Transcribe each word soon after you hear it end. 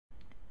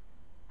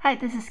Hi,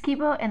 this is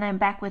Kibo, and I'm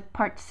back with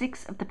part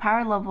 6 of the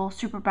Power Level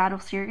Super Battle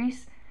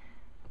series.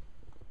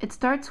 It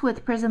starts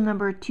with prism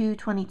number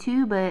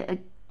 222, but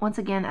once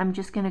again, I'm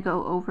just going to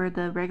go over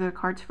the regular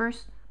cards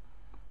first.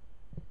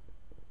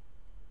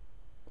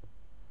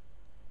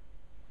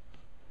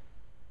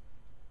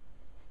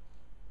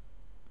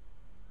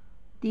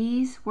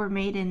 These were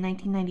made in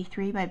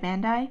 1993 by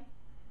Bandai.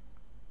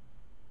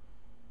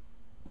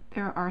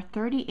 There are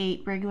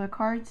 38 regular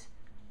cards,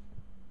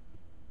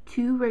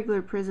 2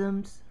 regular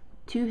prisms,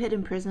 2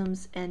 hidden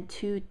prisms, and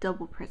 2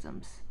 double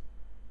prisms.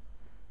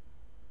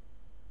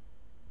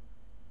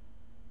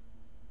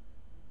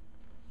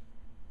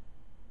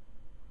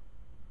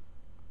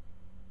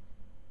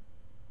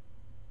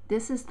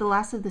 This is the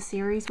last of the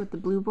series with the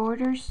blue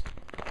borders.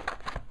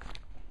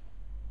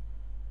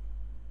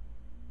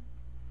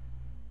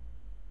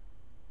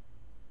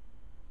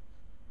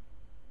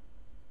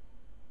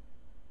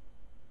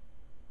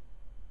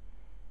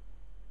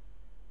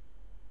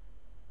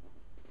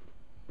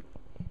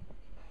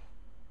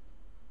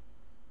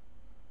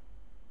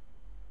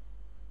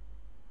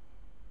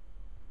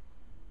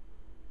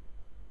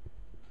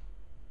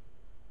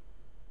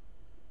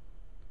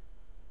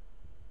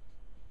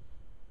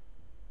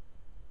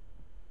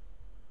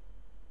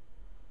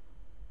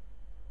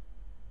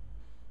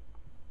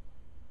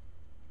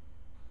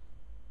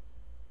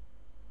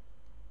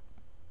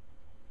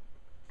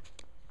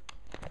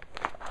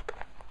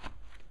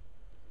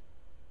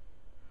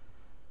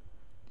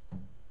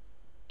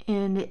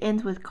 And it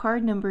ends with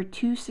card number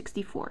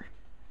 264.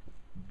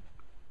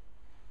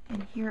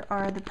 And here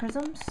are the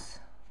prisms.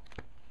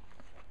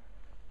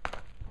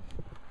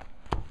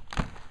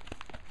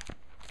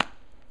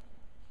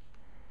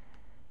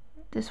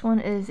 This one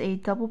is a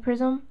double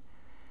prism,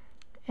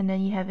 and then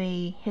you have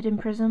a hidden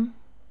prism.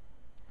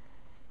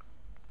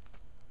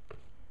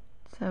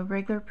 So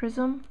regular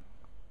prism,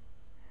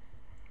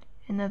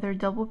 another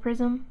double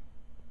prism,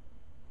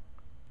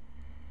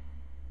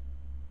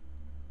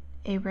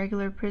 a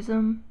regular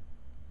prism,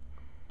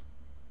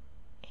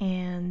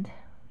 and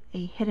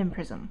a hidden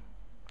prism.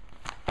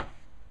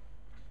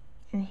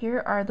 And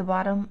here are the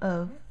bottom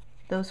of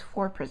those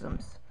 4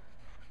 prisms.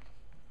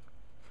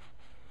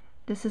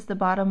 This is the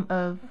bottom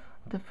of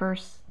the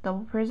first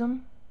double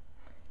prism.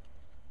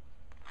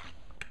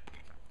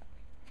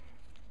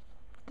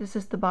 This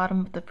is the bottom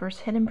of the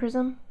first hidden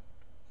prism.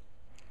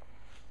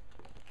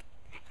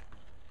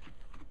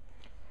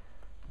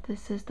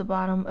 This is the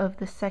bottom of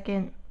the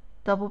second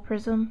double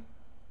prism.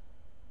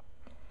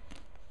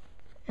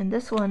 And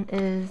this one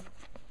is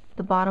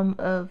the bottom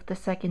of the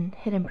second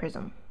hidden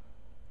prism.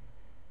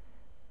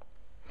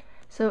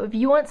 So if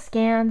you want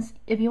scans,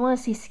 if you want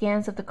to see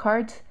scans of the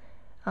cards,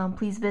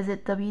 please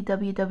visit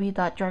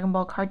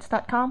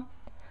www.dragonballcards.com.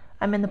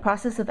 I'm in the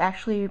process of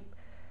actually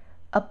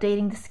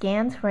updating the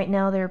scans. Right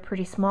now they're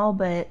pretty small,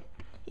 but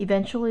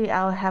eventually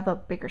I'll have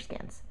up bigger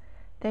scans.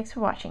 Thanks for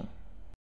watching.